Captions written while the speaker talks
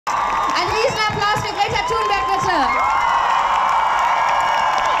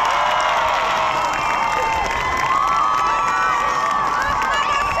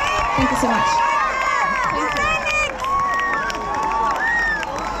so much.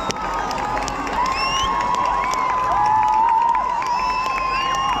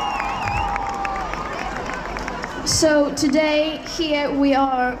 So today here we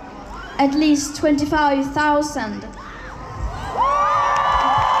are at least 25,000.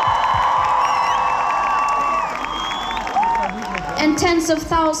 And tens of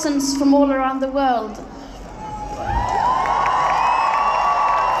thousands from all around the world.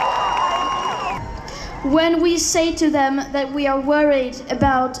 When we say to them that we are worried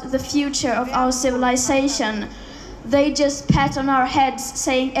about the future of our civilization, they just pat on our heads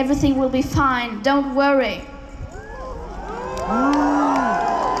saying everything will be fine, don't worry.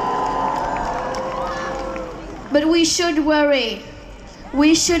 But we should worry,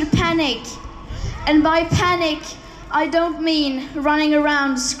 we should panic, and by panic I don't mean running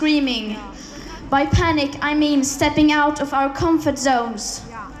around screaming. By panic I mean stepping out of our comfort zones.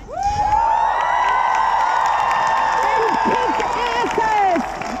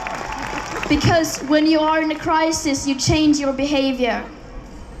 Because when you are in a crisis you change your behavior.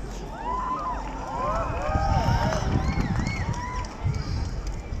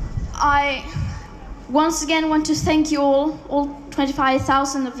 I once again want to thank you all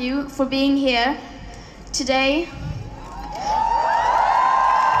 25,000 of you, for being here today.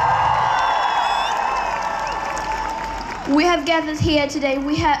 We have gathered here today,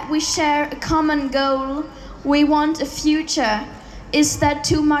 we share a common goal, we want a future. Is that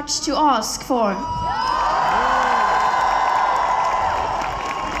too much to ask for?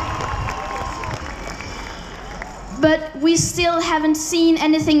 But we still haven't seen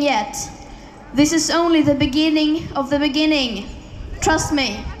anything yet. This is only the beginning of the beginning. Trust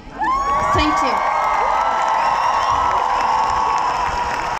me. Thank you.